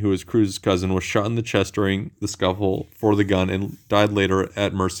 19, who was Cruz's cousin, was shot in the chest during the scuffle for the gun and died later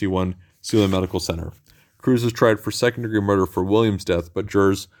at Mercy One Siouxland Medical Center. Cruz was tried for second-degree murder for Williams' death, but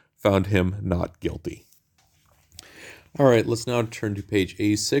jurors found him not guilty. All right, let's now turn to page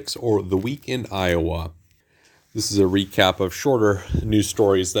A6, or The Week in Iowa. This is a recap of shorter news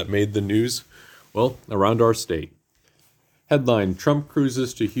stories that made the news, well, around our state. Headline, Trump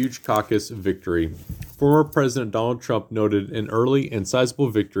cruises to huge caucus victory. Former President Donald Trump noted an early and sizable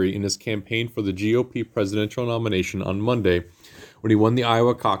victory in his campaign for the GOP presidential nomination on Monday when he won the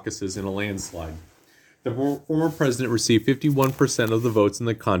Iowa caucuses in a landslide. The former president received 51% of the votes in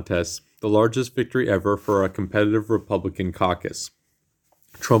the contest, the largest victory ever for a competitive Republican caucus.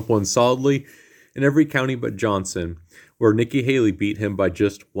 Trump won solidly in every county but Johnson, where Nikki Haley beat him by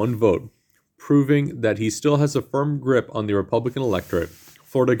just one vote, proving that he still has a firm grip on the Republican electorate.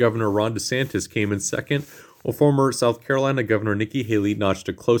 Florida Governor Ron DeSantis came in second, while former South Carolina Governor Nikki Haley notched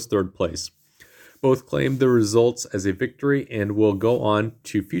a close third place. Both claimed the results as a victory and will go on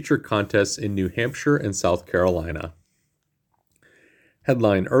to future contests in New Hampshire and South Carolina.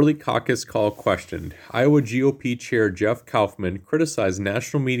 Headline, Early Caucus Call Questioned. Iowa GOP Chair Jeff Kaufman criticized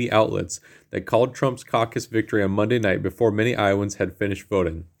national media outlets that called Trump's caucus victory on Monday night before many Iowans had finished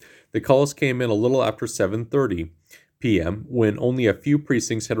voting. The calls came in a little after 7:30 p.m., when only a few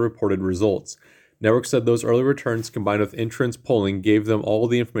precincts had reported results. Network said those early returns combined with entrance polling gave them all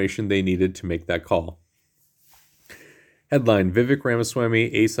the information they needed to make that call. Headline, Vivek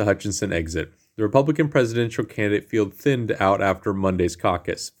Ramaswamy, Asa Hutchinson exit. The Republican presidential candidate field thinned out after Monday's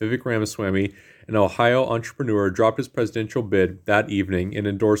caucus. Vivek Ramaswamy, an Ohio entrepreneur, dropped his presidential bid that evening and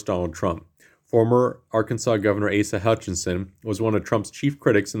endorsed Donald Trump. Former Arkansas Governor Asa Hutchinson was one of Trump's chief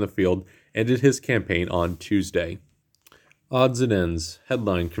critics in the field, ended his campaign on Tuesday. Odds and ends.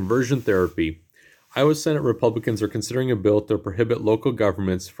 Headline: Conversion therapy. Iowa Senate Republicans are considering a bill to prohibit local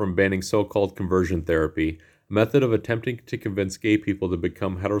governments from banning so-called conversion therapy, a method of attempting to convince gay people to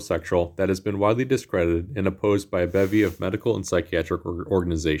become heterosexual that has been widely discredited and opposed by a bevy of medical and psychiatric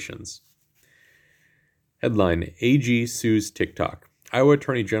organizations. Headline: AG sues TikTok. Iowa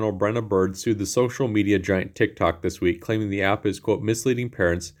Attorney General Brenna Bird sued the social media giant TikTok this week, claiming the app is, quote, misleading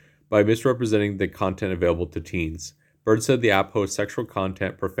parents by misrepresenting the content available to teens. Bird said the app hosts sexual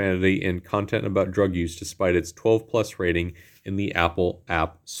content, profanity, and content about drug use despite its 12-plus rating in the Apple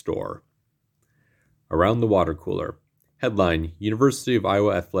App Store. Around the water cooler. Headline: University of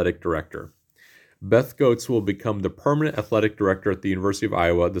Iowa Athletic Director. Beth Goetz will become the permanent athletic director at the University of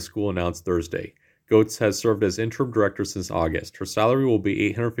Iowa, the school announced Thursday. Goetz has served as interim director since August. Her salary will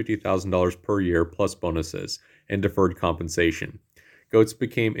be $850,000 per year plus bonuses and deferred compensation. Goetz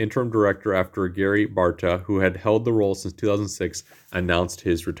became interim director after Gary Barta, who had held the role since 2006, announced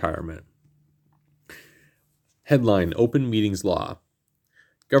his retirement. Headline: Open Meetings Law.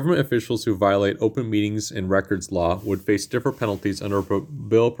 Government officials who violate open meetings and records law would face stiffer penalties under a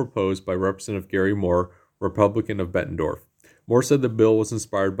bill proposed by Representative Gary Moore, Republican of Bettendorf. Moore said the bill was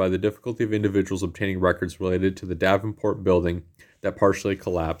inspired by the difficulty of individuals obtaining records related to the Davenport building that partially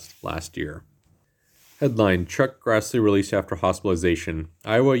collapsed last year. Headline: Chuck Grassley released after hospitalization.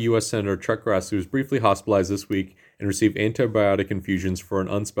 Iowa U.S. Senator Chuck Grassley was briefly hospitalized this week and received antibiotic infusions for an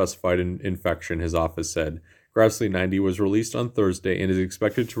unspecified infection, his office said. Grassley, 90, was released on Thursday and is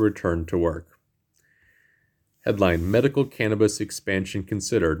expected to return to work. Headline: Medical cannabis expansion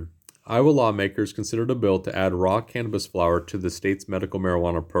considered. Iowa lawmakers considered a bill to add raw cannabis flower to the state's medical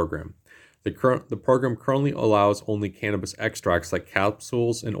marijuana program. The program currently allows only cannabis extracts like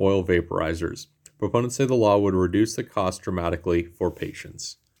capsules and oil vaporizers. Proponents say the law would reduce the cost dramatically for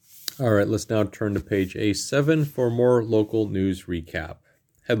patients. All right, let's now turn to page A7 for more local news recap.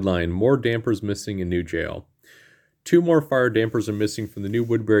 Headline: More dampers missing in new jail. 2 more fire dampers are missing from the new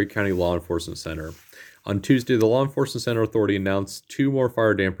Woodbury County Law Enforcement Center. On Tuesday, the Law Enforcement Center Authority announced 2 more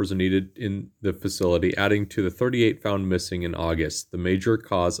fire dampers are needed in the facility, adding to the 38 found missing in August, the major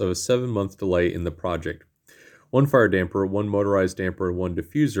cause of a 7-month delay in the project. 1 fire damper, 1 motorized damper, and 1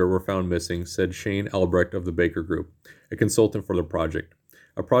 diffuser were found missing, said Shane Albrecht of the Baker Group, a consultant for the project.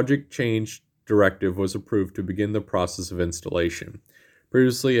 A project change directive was approved to begin the process of installation.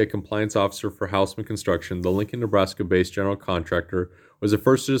 Previously a compliance officer for Houseman Construction, the Lincoln, Nebraska-based general contractor, was the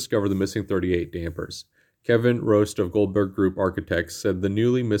first to discover the missing 38 dampers. Kevin Roast of Goldberg Group Architects said the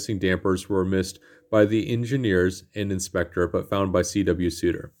newly missing dampers were missed by the engineers and inspector, but found by C.W.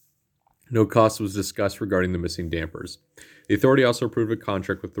 Suter. No cost was discussed regarding the missing dampers. The authority also approved a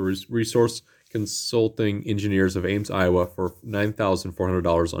contract with the Resource Consulting Engineers of Ames, Iowa for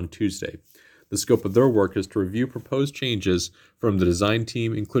 $9,400 on Tuesday. The scope of their work is to review proposed changes from the design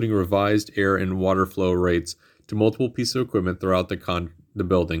team, including revised air and water flow rates to multiple pieces of equipment throughout the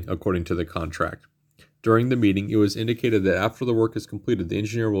building, according to the contract. During the meeting, it was indicated that after the work is completed, the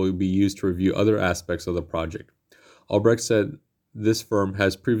engineer will be used to review other aspects of the project. Albrecht said this firm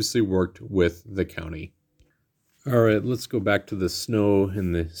has previously worked with the county. All right, let's go back to the snow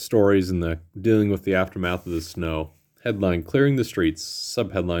and the stories and the dealing with the aftermath of the snow. Headline: Clearing the streets.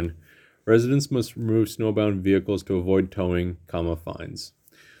 Subheadline: Residents must remove snowbound vehicles to avoid towing, fines.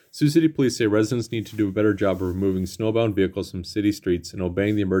 Sioux City police say residents need to do a better job of removing snowbound vehicles from city streets and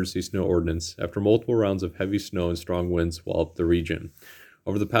obeying the emergency snow ordinance after multiple rounds of heavy snow and strong winds walloped the region.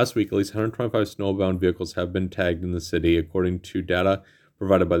 Over the past week, at least 125 snowbound vehicles have been tagged in the city, according to data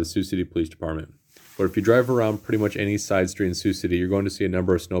provided by the Sioux City Police Department. But if you drive around pretty much any side street in Sioux City, you're going to see a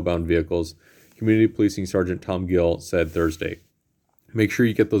number of snowbound vehicles, Community Policing Sergeant Tom Gill said Thursday. Make sure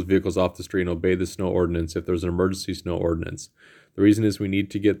you get those vehicles off the street and obey the snow ordinance if there's an emergency snow ordinance. The reason is we need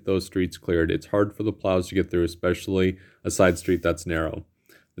to get those streets cleared. It's hard for the plows to get through, especially a side street that's narrow.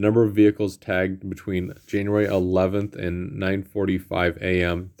 The number of vehicles tagged between January 11th and 9:45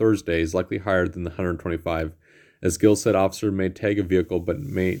 a.m. Thursday is likely higher than the 125. As Gill said, officers may tag a vehicle but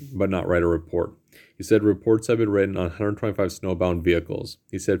not write a report. He said reports have been written on 125 snowbound vehicles.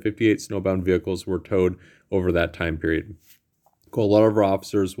 He said 58 snowbound vehicles were towed over that time period. A lot of our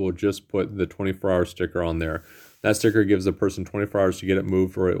officers will just put the 24-hour sticker on there. That sticker gives the person 24 hours to get it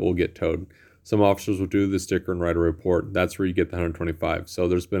moved or it will get towed. Some officers will do the sticker and write a report. That's where you get the 125. So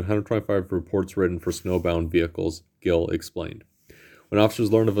there's been 125 reports written for snowbound vehicles, Gill explained. When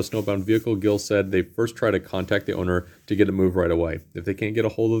officers learned of a snowbound vehicle, Gill said they first try to contact the owner to get it moved right away. If they can't get a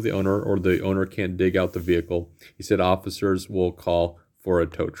hold of the owner or the owner can't dig out the vehicle, he said officers will call for a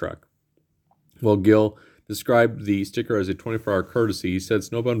tow truck. While Gill described the sticker as a 24-hour courtesy, he said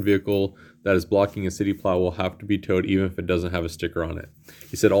snowbound vehicle that is blocking a city plow will have to be towed even if it doesn't have a sticker on it.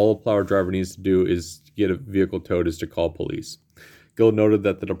 He said all a plow driver needs to do is to get a vehicle towed is to call police. Gill noted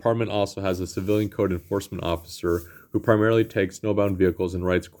that the department also has a civilian code enforcement officer who primarily takes snowbound vehicles and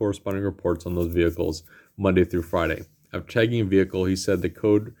writes corresponding reports on those vehicles Monday through Friday. After tagging a vehicle, he said the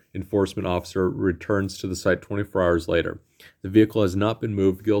code enforcement officer returns to the site 24 hours later. The vehicle has not been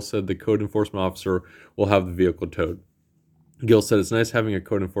moved. Gill said the code enforcement officer will have the vehicle towed. Gill said it's nice having a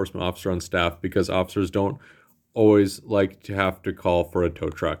code enforcement officer on staff because officers don't always like to have to call for a tow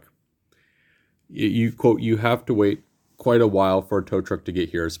truck. You have to wait quite a while for a tow truck to get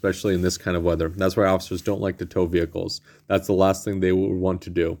here, especially in this kind of weather. That's why officers don't like to tow vehicles. That's the last thing they would want to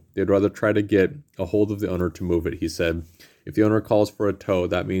do. They'd rather try to get a hold of the owner to move it, he said. If the owner calls for a tow,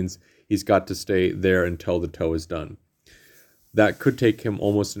 that means he's got to stay there until the tow is done. That could take him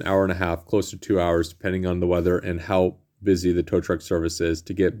almost an hour and a half, close to 2 hours, depending on the weather and how busy the tow truck service is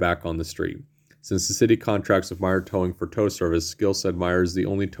to get back on the street. Since the city contracts with Meyer Towing for tow service, Gill said Meyer is the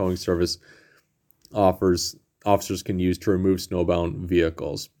only towing service officers can use to remove snowbound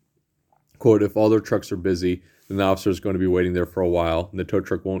vehicles. Quote, if all their trucks are busy, then the officer is going to be waiting there for a while, and the tow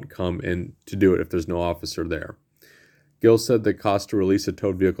truck won't come in to do it if there's no officer there. Gill said the cost to release a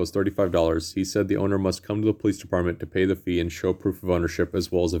towed vehicle is $35. He said the owner must come to the police department to pay the fee and show proof of ownership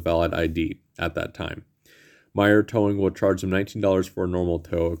as well as a valid ID at that time. Meyer Towing will charge them $19 for a normal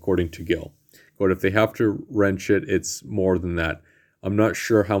tow, according to Gill. Quote, if they have to wrench it, it's more than that. I'm not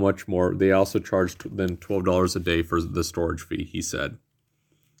sure how much more. They also charge them $12 a day for the storage fee, he said.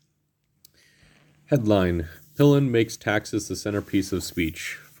 Headline, Pillen makes taxes the centerpiece of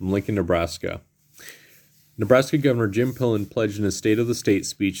speech, from Lincoln, Nebraska. Nebraska Governor Jim Pillen pledged in his State of the State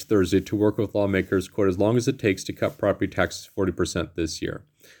speech Thursday to work with lawmakers, quote, as long as it takes to cut property taxes 40% this year.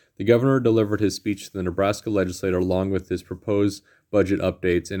 The governor delivered his speech to the Nebraska legislature along with his proposed budget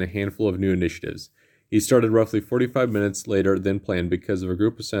updates and a handful of new initiatives. He started roughly 45 minutes later than planned because of a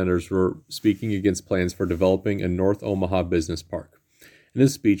group of senators who were speaking against plans for developing a North Omaha business park. In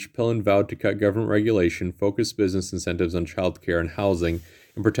his speech, Pillen vowed to cut government regulation, focus business incentives on child care and housing,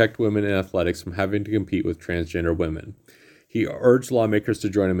 and protect women in athletics from having to compete with transgender women. He urged lawmakers to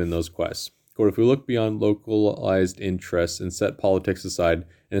join him in those quests. Quote, if we look beyond localized interests and set politics aside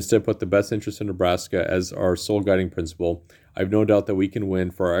and instead put the best interest in Nebraska as our sole guiding principle, I have no doubt that we can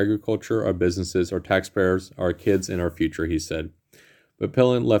win for our agriculture, our businesses, our taxpayers, our kids, and our future, he said. But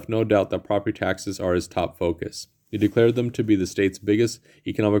Pillen left no doubt that property taxes are his top focus. He declared them to be the state's biggest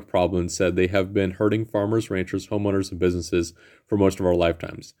economic problem and said they have been hurting farmers, ranchers, homeowners, and businesses for most of our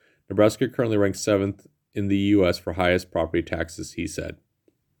lifetimes. Nebraska currently ranks 7th in the U.S. for highest property taxes, he said.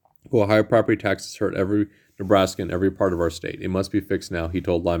 Well, higher property taxes hurt every Nebraskan in every part of our state. It must be fixed now, he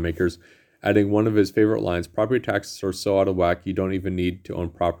told lawmakers, adding one of his favorite lines, property taxes are so out of whack you don't even need to own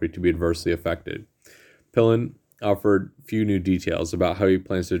property to be adversely affected. Pillen offered few new details about how he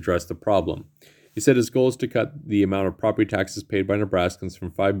plans to address the problem. He said his goal is to cut the amount of property taxes paid by Nebraskans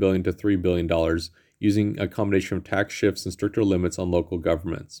from $5 billion to $3 billion, using a combination of tax shifts and stricter limits on local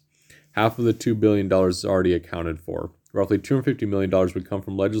governments. Half of the $2 billion is already accounted for. Roughly $250 million would come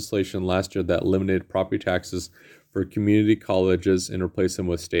from legislation last year that eliminated property taxes for community colleges and replaced them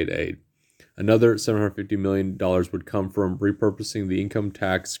with state aid. Another $750 million would come from repurposing the income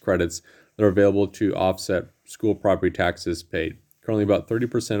tax credits that are available to offset school property taxes paid. Currently, about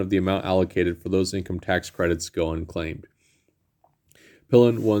 30% of the amount allocated for those income tax credits go unclaimed.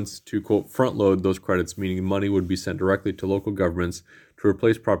 Pillen wants to, quote, front-load those credits, meaning money would be sent directly to local governments to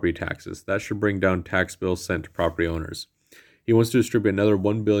replace property taxes. That should bring down tax bills sent to property owners. He wants to distribute another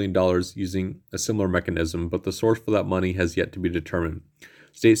 $1 billion using a similar mechanism, but the source for that money has yet to be determined.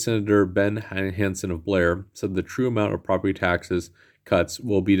 State Senator Ben Hansen of Blair said the true amount of property taxes cuts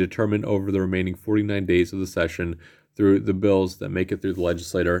will be determined over the remaining 49 days of the session through the bills that make it through the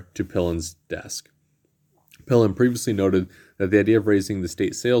legislature to Pillen's desk. Pillen previously noted that the idea of raising the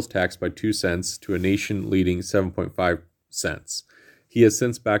state sales tax by 2 cents to a nation-leading 7.5 cents. He has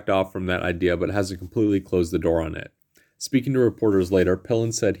since backed off from that idea, but hasn't completely closed the door on it. Speaking to reporters later,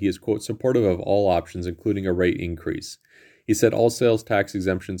 Pillen said he is, quote, supportive of all options, including a rate increase. He said all sales tax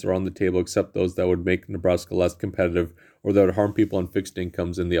exemptions are on the table except those that would make Nebraska less competitive or that would harm people on fixed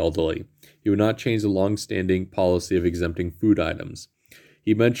incomes and the elderly. He would not change the long-standing policy of exempting food items.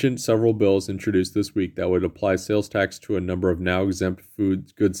 He mentioned several bills introduced this week that would apply sales tax to a number of now exempt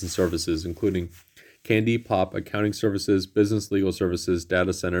food, goods, and services, including candy, pop, accounting services, business legal services,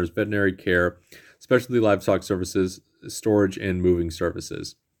 data centers, veterinary care, specialty livestock services, storage, and moving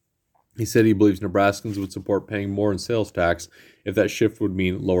services. He said he believes Nebraskans would support paying more in sales tax if that shift would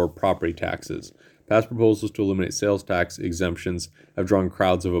mean lower property taxes. Past proposals to eliminate sales tax exemptions have drawn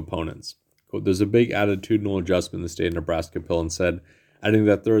crowds of opponents. Quote, "There's a big attitudinal adjustment in the state of Nebraska," Pillen said, adding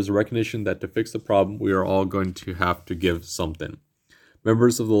that there is a recognition that to fix the problem, we are all going to have to give something.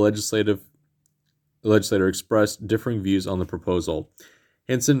 Members of the legislature expressed differing views on the proposal.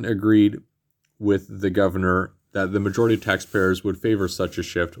 Hansen agreed with the governor that the majority of taxpayers would favor such a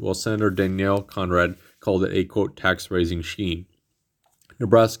shift, while Senator Danielle Conrad called it a, quote, tax-raising scheme.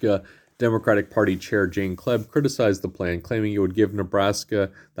 Nebraska Democratic Party Chair Jane Klebb criticized the plan, claiming it would give Nebraska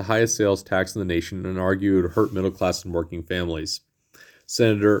the highest sales tax in the nation and argued it would hurt middle-class and working families.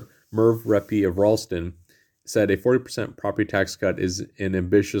 Senator Merv Reppy of Ralston said a 40% property tax cut is an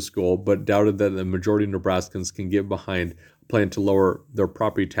ambitious goal, but doubted that the majority of Nebraskans can get behind a plan to lower their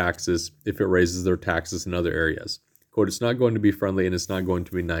property taxes if it raises their taxes in other areas. Quote, "It's not going to be friendly and it's not going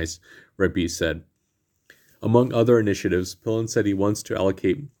to be nice," Reppy said. Among other initiatives, Pillen said he wants to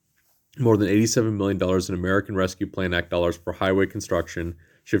allocate more than $87 million in American Rescue Plan Act dollars for highway construction,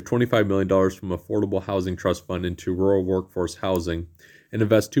 shift $25 million from Affordable Housing Trust Fund into rural workforce housing, and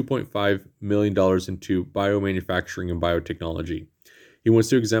invest $2.5 million into biomanufacturing and biotechnology. He wants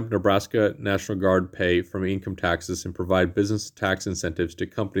to exempt Nebraska National Guard pay from income taxes and provide business tax incentives to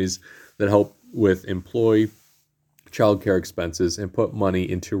companies that help with employee child care expenses and put money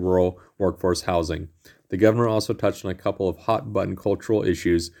into rural workforce housing. The governor also touched on a couple of hot-button cultural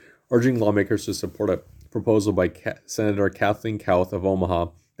issues, urging lawmakers to support a proposal by Senator Kathleen Kauth of Omaha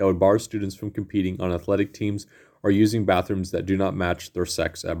that would bar students from competing on athletic teams or using bathrooms that do not match their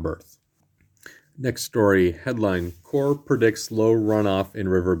sex at birth. Next story, headline, Corps predicts low runoff in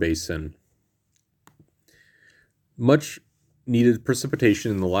river basin. Much needed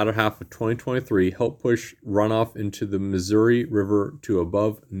precipitation in the latter half of 2023 helped push runoff into the Missouri River to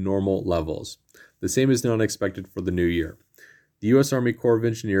above normal levels. The same is not expected for the new year. The U.S. Army Corps of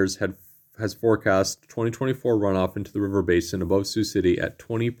Engineers has forecast 2024 runoff into the river basin above Sioux City at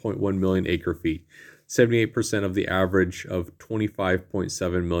 20.1 million acre-feet, 78% of the average of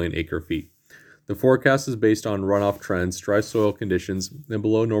 25.7 million acre-feet. The forecast is based on runoff trends, dry soil conditions, and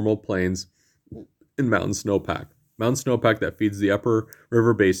below normal plains and mountain snowpack. Mountain snowpack that feeds the upper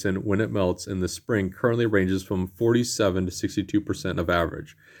river basin when it melts in the spring currently ranges from 47 to 62% of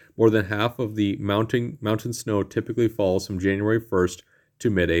average. More than half of the mountain snow typically falls from January 1st to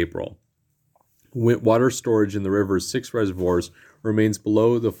mid-April. Water storage in the river's 6 reservoirs remains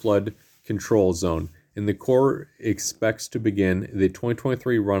below the flood control zone, and the Corps expects to begin the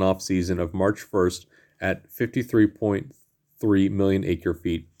 2023 runoff season of March 1st at 53.3 million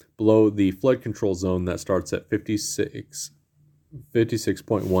acre-feet, below the flood control zone that starts at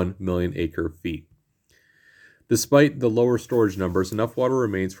 56.1 million acre-feet. Despite the lower storage numbers, enough water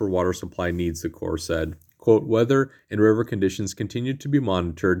remains for water supply needs, the Corps said. Quote, "Weather and river conditions continue to be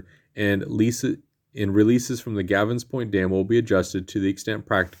monitored, and releases from the Gavins Point Dam will be adjusted to the extent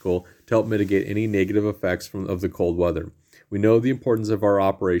practical to help mitigate any negative effects of the cold weather. We know the importance of our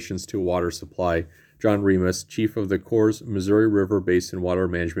operations to water supply," John Remus, chief of the Corps' Missouri River Basin Water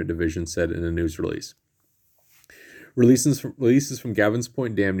Management Division, said in a news release. Releases from Gavins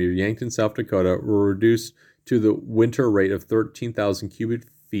Point Dam near Yankton, South Dakota were reduced to the winter rate of 13,000 cubic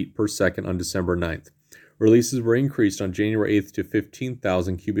feet per second on December 9th. Releases were increased on January 8th to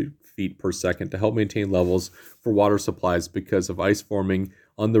 15,000 cubic feet per second to help maintain levels for water supplies because of ice forming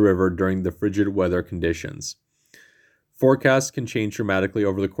on the river during the frigid weather conditions. Forecasts can change dramatically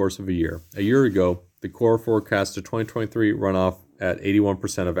over the course of a year. A year ago, the Corps forecast a 2023 runoff at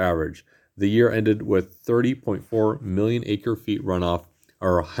 81% of average. The year ended with 30.4 million acre-feet runoff,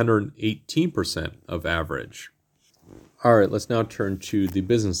 or 118% of average. All right, let's now turn to the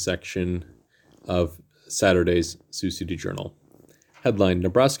business section of Saturday's Sioux City Journal. Headline,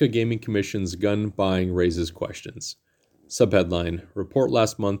 Nebraska Gaming Commission's gun buying raises questions. Subheadline, report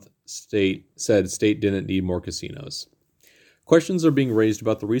last month said state didn't need more casinos. Questions are being raised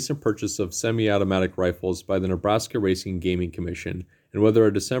about the recent purchase of semi-automatic rifles by the Nebraska Racing Gaming Commission and whether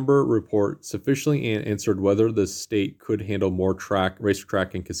a December report sufficiently answered whether the state could handle more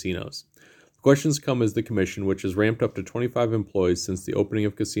racetrack and casinos. The questions come as the commission, which has ramped up to 25 employees since the opening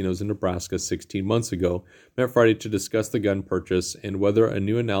of casinos in Nebraska 16 months ago, met Friday to discuss the gun purchase and whether a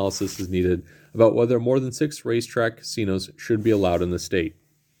new analysis is needed about whether more than 6 racetrack casinos should be allowed in the state.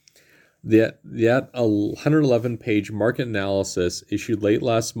 The 111-page market analysis issued late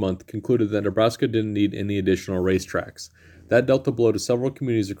last month concluded that Nebraska didn't need any additional racetracks. That dealt a blow to several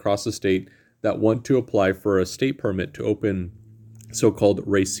communities across the state that want to apply for a state permit to open so-called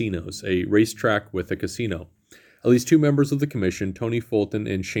racinos, a racetrack with a casino. At least two members of the commission, Tony Fulton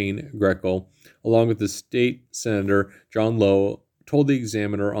and Shane Grekel, along with the state senator John Lowe, told the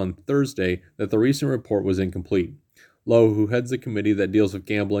Examiner on Thursday that the recent report was incomplete. Lowe, who heads the committee that deals with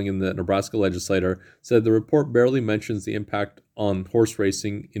gambling in the Nebraska legislature, said the report barely mentions the impact on horse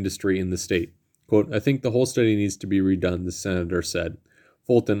racing industry in the state. Quote, "I think the whole study needs to be redone," the senator said.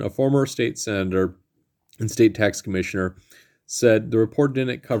 Fulton, a former state senator and state tax commissioner, said the report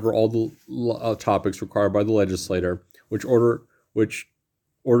didn't cover all the topics required by the legislator, which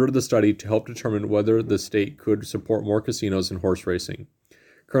ordered the study to help determine whether the state could support more casinos in horse racing.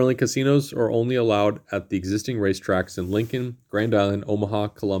 Currently, casinos are only allowed at the existing racetracks in Lincoln, Grand Island, Omaha,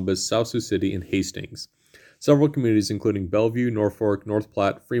 Columbus, South Sioux City, and Hastings. Several communities, including Bellevue, Norfolk, North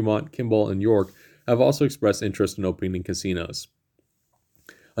Platte, Fremont, Kimball, and York, have also expressed interest in opening casinos.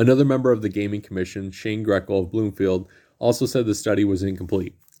 Another member of the Gaming Commission, Shane Grekel of Bloomfield, also said the study was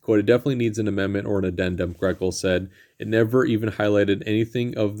incomplete. Quote, "It definitely needs an amendment or an addendum," Grekel said. "It never even highlighted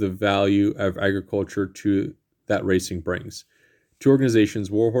anything of the value of agriculture to that racing brings." Two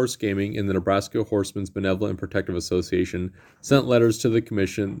organizations, Warhorse Gaming and the Nebraska Horsemen's Benevolent and Protective Association, sent letters to the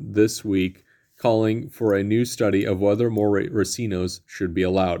commission this week calling for a new study of whether more racinos should be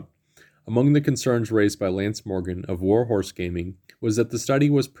allowed. Among the concerns raised by Lance Morgan of Warhorse Gaming was that the study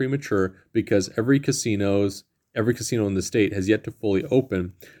was premature because every casino in the state has yet to fully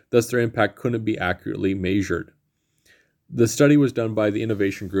open, thus their impact couldn't be accurately measured. The study was done by the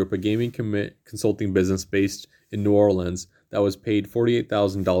Innovation Group, a gaming consulting business based in New Orleans that was paid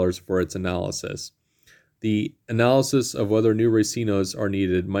 $48,000 for its analysis. The analysis of whether new racinos are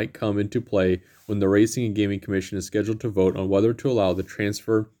needed might come into play when the Racing and Gaming Commission is scheduled to vote on whether to allow the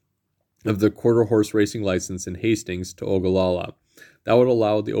transfer of the quarter horse racing license in Hastings to Ogallala. That would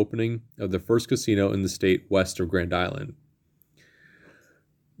allow the opening of the first casino in the state west of Grand Island.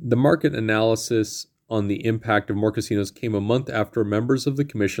 The market analysis on the impact of more casinos came a month after members of the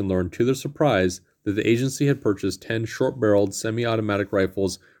commission learned, to their surprise, that the agency had purchased 10 short-barreled semi-automatic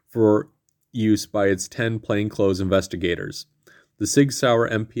rifles for use by its 10 plainclothes investigators. The Sig Sauer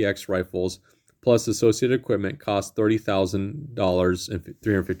MPX rifles, plus associated equipment, cost $30,000 and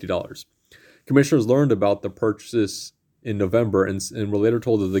 $350. Commissioners learned about the purchase in November and were later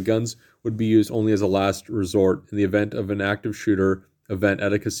told that the guns would be used only as a last resort in the event of an active shooter event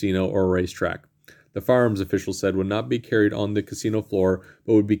at a casino or a racetrack. The firearms, officials said, would not be carried on the casino floor,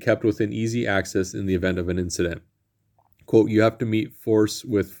 but would be kept within easy access in the event of an incident. Quote, "You have to meet force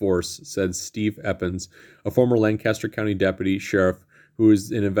with force," said Steve Eppens, a former Lancaster County deputy sheriff who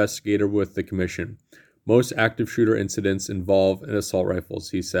is an investigator with the commission. "Most active shooter incidents involve an assault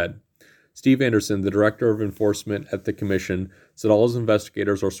rifles," he said. Steve Anderson, the director of enforcement at the commission, said all his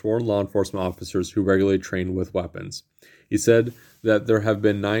investigators are sworn law enforcement officers who regularly train with weapons. He said that there have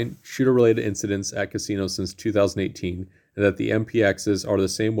been 9 shooter-related incidents at casinos since 2018, and that the MPXs are the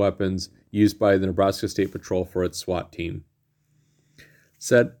same weapons used by the Nebraska State Patrol for its SWAT team.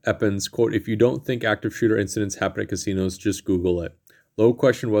 Said Eppens, quote, "If you don't think active shooter incidents happen at casinos, just Google it." Lowe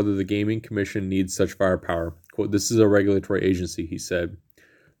questioned whether the Gaming Commission needs such firepower. Quote, "This is a regulatory agency," he said.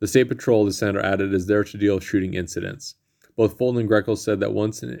 The State Patrol, the senator added, is there to deal with shooting incidents. Both Fulton and Grekel said that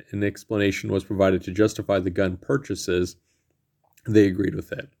once an explanation was provided to justify the gun purchases, they agreed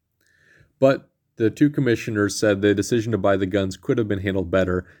with it. But the two commissioners said the decision to buy the guns could have been handled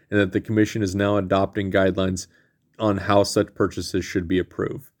better, and that the commission is now adopting guidelines on how such purchases should be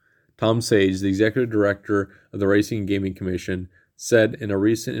approved. Tom Sage, the executive director of the Racing and Gaming Commission, said in a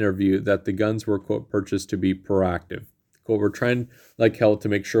recent interview that the guns were, quote, "purchased to be proactive." Quote, "We're trying like hell to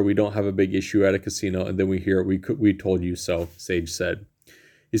make sure we don't have a big issue at a casino, and then we hear we told you so," Sage said.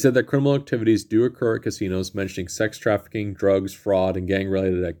 He said that criminal activities do occur at casinos, mentioning sex trafficking, drugs, fraud, and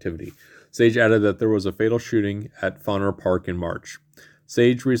gang-related activity. Sage added that there was a fatal shooting at Fauner Park in March.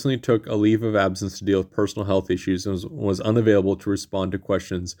 Sage recently took a leave of absence to deal with personal health issues and was unavailable to respond to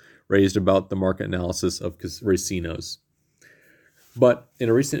questions raised about the market analysis of racinos. But in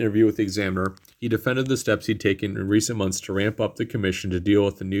a recent interview with the Examiner, he defended the steps he'd taken in recent months to ramp up the commission to deal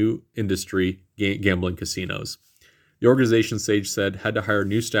with the new industry, gambling casinos. The organization, Sage said, had to hire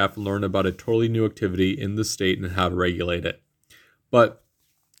new staff and learn about a totally new activity in the state and how to regulate it. But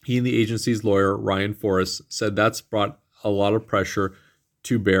he and the agency's lawyer, Ryan Forrest, said that's brought a lot of pressure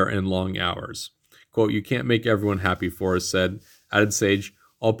to bear and long hours. Quote, "You can't make everyone happy," Forrest said. Added Sage,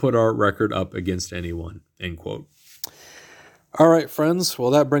 "I'll put our record up against anyone," end quote. All right, friends. Well,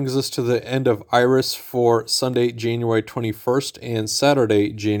 that brings us to the end of Iris for Sunday, January 21st and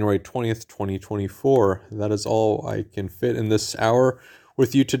Saturday, January 20th, 2024. That is all I can fit in this hour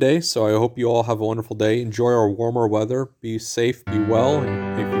with you today. So I hope you all have a wonderful day. Enjoy our warmer weather. Be safe, be well,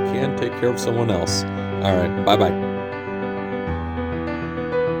 and if you can, take care of someone else. All right. Bye-bye.